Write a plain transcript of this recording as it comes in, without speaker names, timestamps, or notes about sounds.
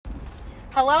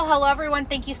Hello everyone.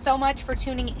 Thank you so much for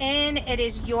tuning in. It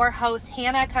is your host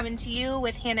Hannah coming to you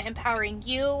with Hannah Empowering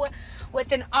You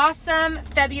with an awesome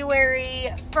February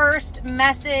 1st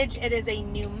message. It is a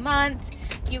new month.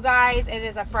 You guys, it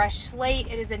is a fresh slate.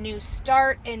 It is a new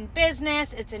start in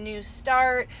business. It's a new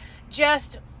start.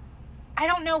 I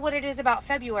don't know what it is about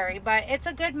February, but it's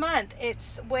a good month.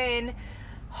 It's when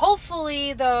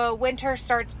hopefully the winter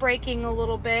starts breaking a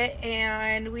little bit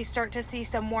and we start to see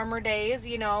some warmer days.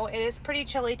 You know, it is pretty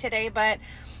chilly today, but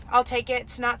I'll take it.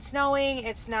 It's not snowing.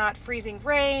 It's not freezing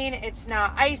rain. It's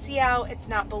not icy out. It's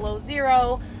not below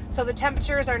zero. So the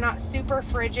temperatures are not super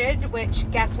frigid,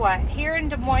 which guess what? Here in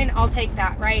Des Moines, I'll take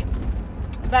that, right?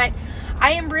 But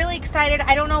I am really excited.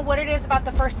 I don't know what it is about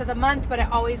the first of the month, but it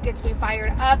always gets me fired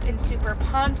up and super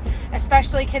pumped,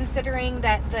 especially considering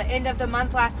that the end of the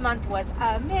month last month was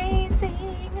amazing.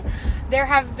 There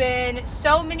have been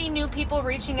so many new people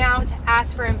reaching out to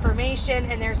ask for information,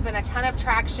 and there's been a ton of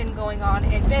traction going on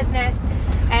in business,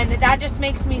 and that just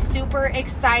makes me super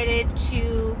excited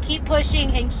to keep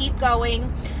pushing and keep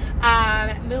going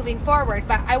moving forward.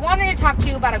 But I wanted to talk to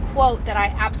you about a quote that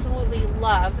I absolutely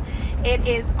love. It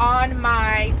is on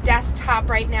my desktop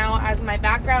right now as my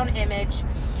background image,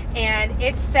 and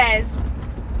it says,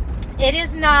 "It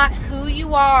is not who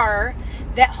you are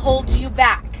that holds you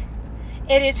back.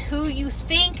 It is who you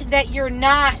think that you're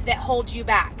not that holds you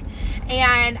back."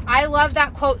 And I love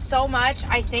that quote so much.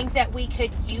 I think that we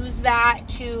could use that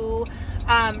to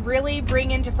really bring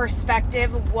into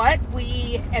perspective what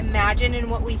we imagine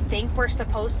and what we think we're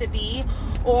supposed to be,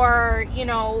 or, you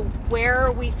know,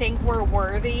 where we think we're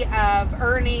worthy of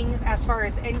earning as far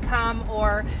as income,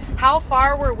 or how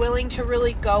far we're willing to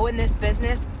really go in this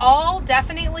business. All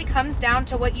definitely comes down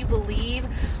to what you believe,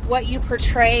 what you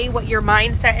portray, what your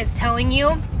mindset is telling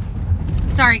you.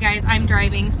 Sorry guys, I'm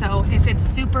driving, so if it's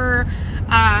super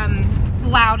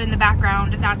loud in the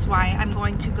background, that's why. I'm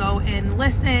going to go and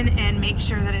listen and make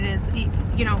sure that it is,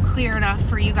 you know, clear enough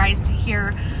for you guys to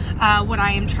hear what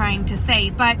I am trying to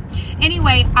say. But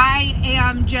anyway, I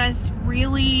am just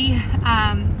really,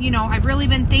 I've really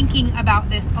been thinking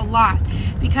about this a lot,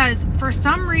 because for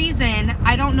some reason,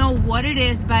 I don't know what it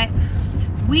is, but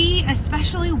we,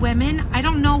 especially women, I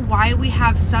don't know why we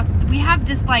have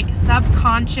this like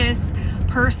subconscious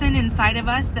person inside of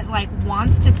us that like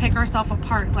wants to pick ourselves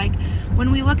apart. Like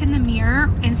when we look in the mirror,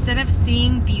 instead of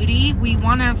seeing beauty, we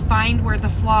want to find where the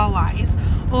flaw lies.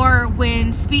 Or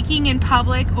when speaking in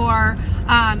public, or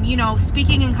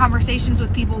speaking in conversations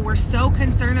with people, we're so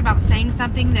concerned about saying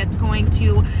something that's going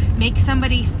to make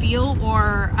somebody feel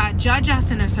or judge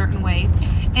us in a certain way.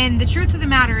 And the truth of the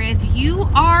matter is, you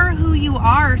are who you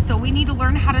are. So we need to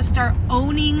learn how to start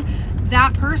owning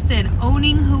that person,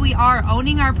 owning who we are,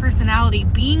 owning our personality,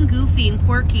 being goofy and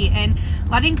quirky, and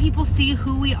letting people see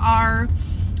who we are,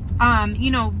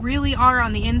 really are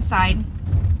on the inside.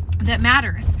 That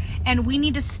matters. And we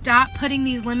need to stop putting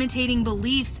these limiting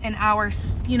beliefs in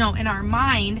our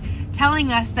mind,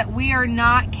 telling us that we are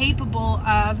not capable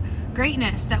of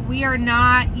greatness, that we are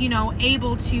not,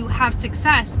 able to have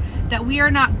success, that we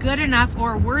are not good enough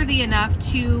or worthy enough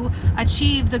to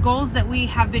achieve the goals that we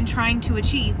have been trying to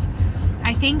achieve.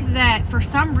 I think that for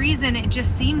some reason, it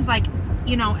just seems like,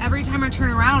 every time I turn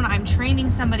around, I'm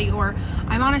training somebody, or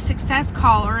I'm on a success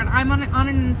call, or I'm on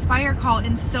an Inspire call.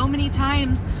 And so many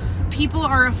times people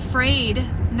are afraid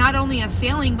not only of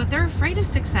failing, but they're afraid of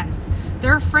success.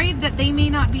 They're afraid that they may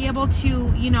not be able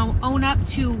to, own up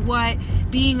to what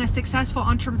being a successful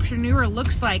entrepreneur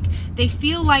looks like. They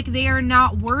feel like they are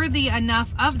not worthy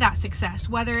enough of that success,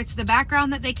 whether it's the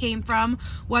background that they came from,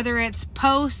 whether it's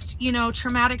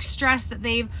traumatic stress that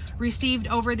they've received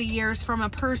over the years from a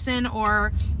person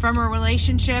or from a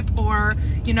relationship, or,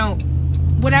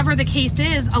 whatever the case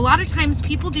is. A lot of times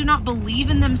people do not believe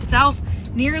in themselves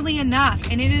nearly enough.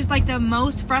 And it is like the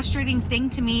most frustrating thing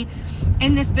to me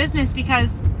in this business,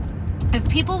 because if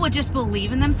people would just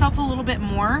believe in themselves a little bit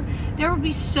more, there would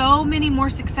be so many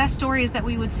more success stories that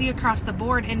we would see across the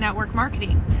board in network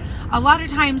marketing. A lot of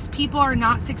times people are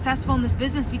not successful in this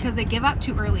business because they give up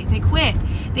too early. They quit.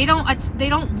 They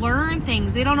don't learn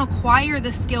things. They don't acquire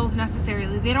the skills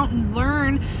necessarily. They don't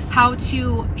learn how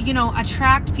to,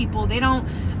 attract people. They don't,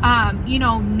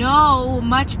 know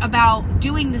much about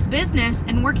doing this business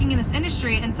and working in this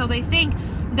industry. And so they think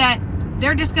that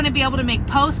they're just going to be able to make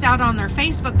posts out on their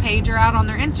Facebook page or out on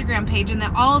their Instagram page, and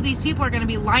that all of these people are going to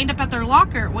be lined up at their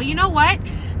locker. Well, you know what?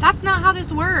 That's not how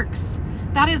this works.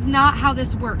 That is not how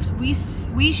this works. We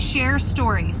share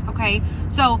stories, okay?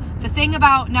 So the thing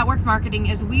about network marketing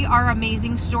is we are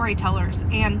amazing storytellers.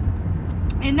 And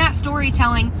in that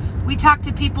storytelling, we talk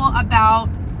to people about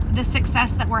the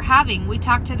success that we're having. We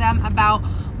talk to them about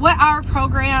what our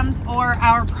programs or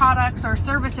our products or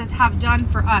services have done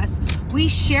for us. We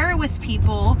share with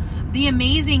people the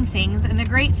amazing things and the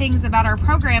great things about our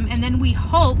program, and then we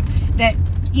hope that,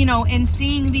 in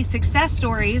seeing these success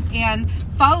stories and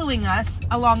following us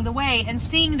along the way and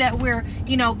seeing that we're,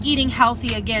 eating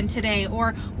healthy again today,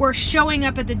 or we're showing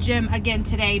up at the gym again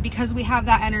today because we have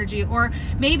that energy, or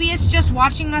maybe it's just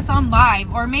watching us on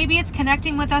live, or maybe it's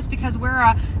connecting with us because we're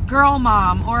a girl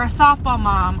mom or a softball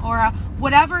mom or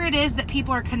whatever it is that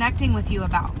people are connecting with you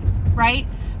about, right?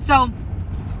 So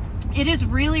it is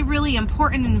really, really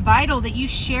important and vital that you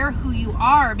share who you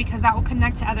are, because that will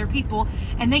connect to other people,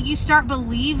 and that you start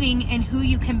believing in who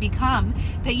you can become,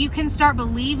 that you can start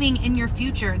believing in your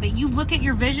future, that you look at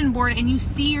your vision board and you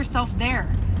see yourself there,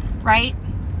 right?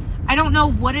 I don't know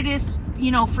what it is,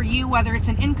 for you, whether it's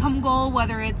an income goal,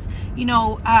 whether it's,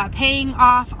 paying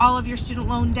off all of your student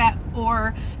loan debt,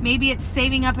 or maybe it's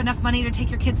saving up enough money to take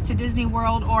your kids to Disney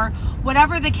World, or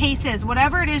whatever the case is,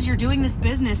 whatever it is you're doing this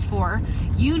business for,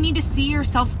 you need to see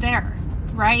yourself there,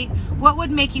 right? What would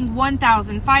making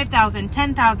 $1,000, $5,000,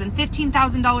 $10,000,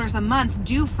 $15,000 a month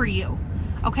do for you?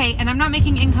 Okay, and I'm not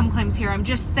making income claims here. I'm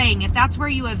just saying, if that's where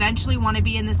you eventually want to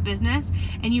be in this business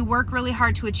and you work really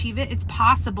hard to achieve it, it's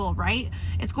possible, right?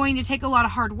 It's going to take a lot of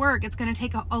hard work. It's going to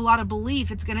take a lot of belief.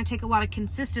 It's going to take a lot of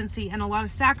consistency and a lot of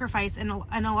sacrifice and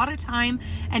a lot of time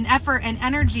and effort and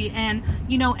energy and,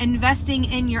 investing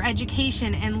in your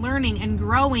education and learning and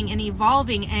growing and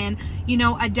evolving and,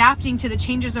 adapting to the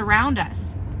changes around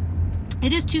us.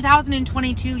 It is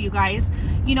 2022, you guys.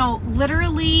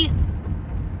 Literally,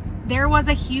 there was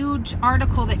a huge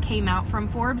article that came out from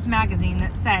Forbes magazine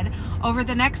that said over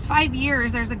the next 5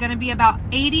 years, there's going to be about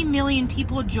 80 million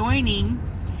people joining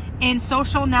in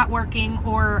social networking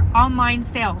or online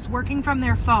sales, working from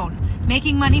their phone,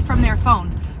 making money from their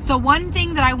phone. So one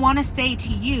thing that I want to say to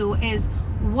you is,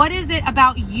 what is it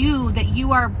about you that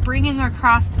you are bringing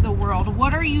across to the world?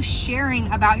 What are you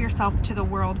sharing about yourself to the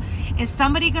world? Is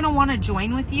somebody going to want to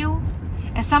join with you?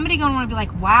 Is somebody going to want to be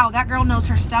like, wow, that girl knows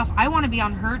her stuff. I want to be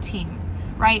on her team,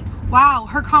 right? Wow,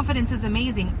 her confidence is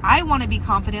amazing. I want to be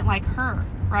confident like her,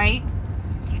 right?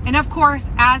 And of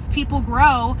course, as people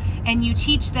grow and you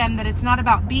teach them that it's not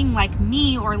about being like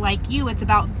me or like you, it's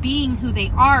about being who they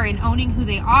are and owning who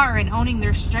they are and owning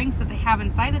their strengths that they have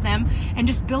inside of them and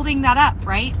just building that up,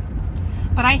 right?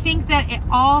 But I think that it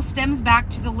all stems back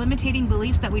to the limiting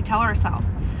beliefs that we tell ourselves.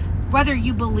 Whether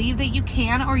you believe that you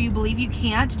can or you believe you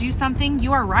can't do something,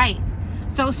 you are right.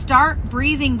 So start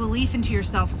breathing belief into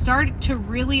yourself. Start to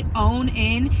really own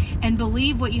in and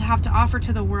believe what you have to offer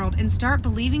to the world, and start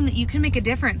believing that you can make a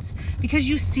difference, because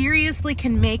you seriously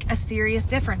can make a serious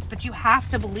difference, but you have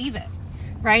to believe it,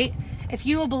 right? If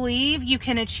you will believe you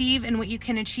can achieve, and what you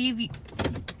can achieve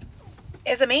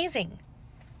is amazing.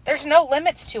 There's no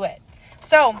limits to it.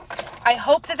 So I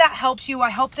hope that helps you.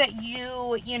 I hope that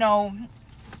you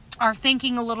are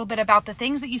thinking a little bit about the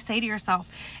things that you say to yourself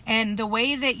and the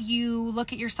way that you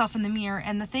look at yourself in the mirror,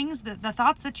 and the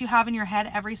thoughts that you have in your head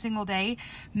every single day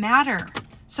matter.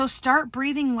 So start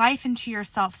breathing life into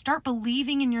yourself. Start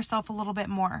believing in yourself a little bit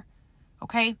more.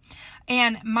 Okay.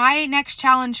 And my next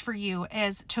challenge for you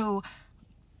is to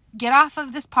get off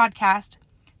of this podcast,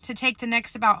 to take the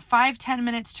next about 5-10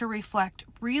 minutes to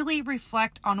really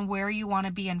reflect on where you want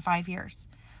to be in 5 years.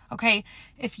 Okay.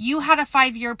 If you had a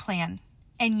 5-year plan,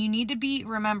 and you need to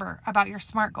remember about your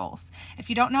SMART goals. If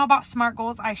you don't know about SMART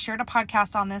goals, I shared a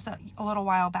podcast on this a little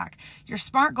while back. Your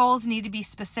SMART goals need to be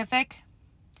specific.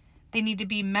 They need to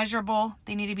be measurable.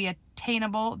 They need to be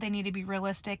attainable. They need to be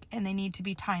realistic, and they need to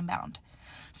be time bound.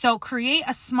 So create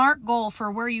a SMART goal for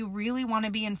where you really want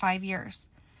to be in 5 years.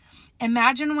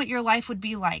 Imagine what your life would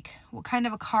be like, what kind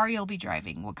of a car you'll be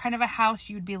driving, what kind of a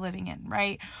house you'd be living in,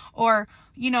 right? Or,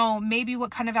 maybe what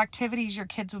kind of activities your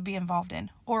kids would be involved in,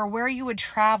 or where you would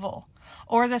travel,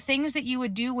 or the things that you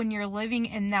would do when you're living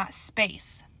in that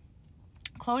space.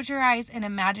 Close your eyes and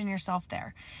imagine yourself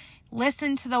there.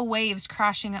 Listen to the waves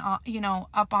crashing,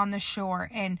 up on the shore,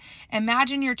 and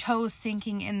imagine your toes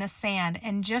sinking in the sand,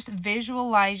 and just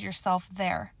visualize yourself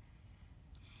there.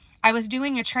 I was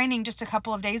doing a training just a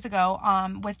couple of days ago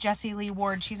with Jessie Lee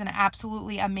Ward. She's an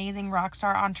absolutely amazing rock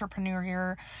star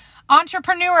entrepreneur,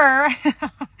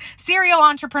 serial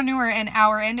entrepreneur in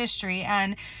our industry.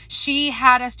 And she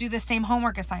had us do the same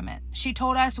homework assignment. She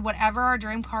told us, whatever our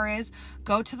dream car is,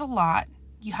 go to the lot,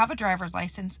 you have a driver's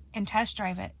license, and test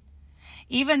drive it.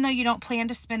 Even though you don't plan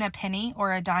to spend a penny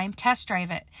or a dime, test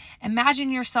drive it.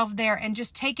 Imagine yourself there and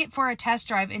just take it for a test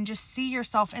drive and just see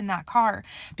yourself in that car.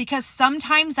 Because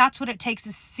sometimes that's what it takes,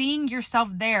 is seeing yourself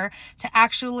there to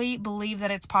actually believe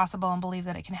that it's possible and believe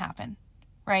that it can happen,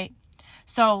 right?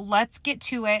 So let's get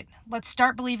to it. Let's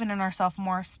start believing in ourselves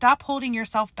more. Stop holding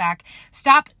yourself back.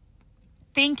 Stop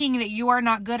thinking that you are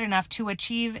not good enough to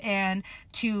achieve and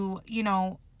to,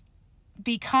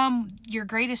 become your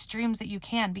greatest dreams that you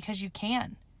can, because you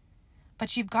can.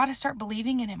 But you've got to start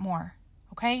believing in it more.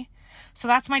 Okay? So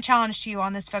that's my challenge to you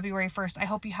on this February 1st. I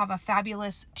hope you have a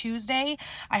fabulous Tuesday.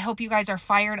 I hope you guys are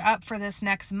fired up for this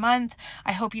next month.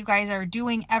 I hope you guys are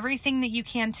doing everything that you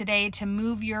can today to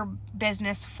move your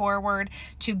business forward,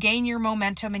 to gain your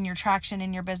momentum and your traction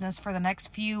in your business for the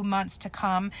next few months to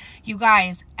come. You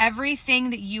guys, everything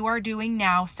that you are doing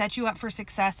now sets you up for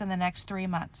success in the next 3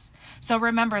 months. So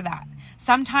remember that.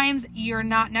 Sometimes you're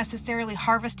not necessarily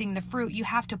harvesting the fruit. You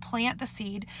have to plant the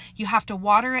seed. You have to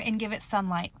water it and give it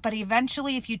sunlight. But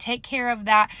eventually, if you take care of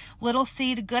that little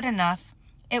seed good enough,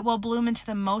 it will bloom into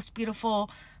the most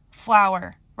beautiful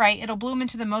flower, right? It'll bloom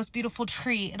into the most beautiful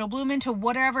tree. It'll bloom into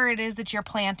whatever it is that you're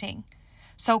planting.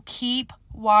 So keep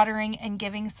watering and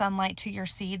giving sunlight to your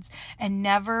seeds, and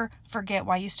never forget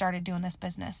why you started doing this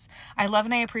business. I love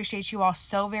and I appreciate you all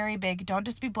so very big. Don't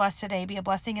just be blessed today, be a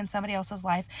blessing in somebody else's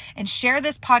life, and share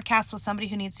this podcast with somebody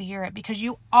who needs to hear it, because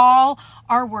you all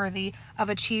are worthy of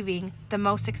achieving the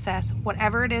most success,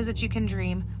 whatever it is that you can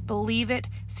dream. Believe it,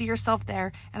 see yourself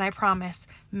there, and I promise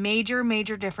major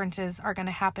differences are going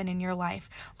to happen in your life.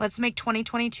 Let's make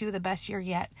 2022 the best year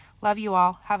yet. Love you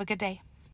all. Have a good day.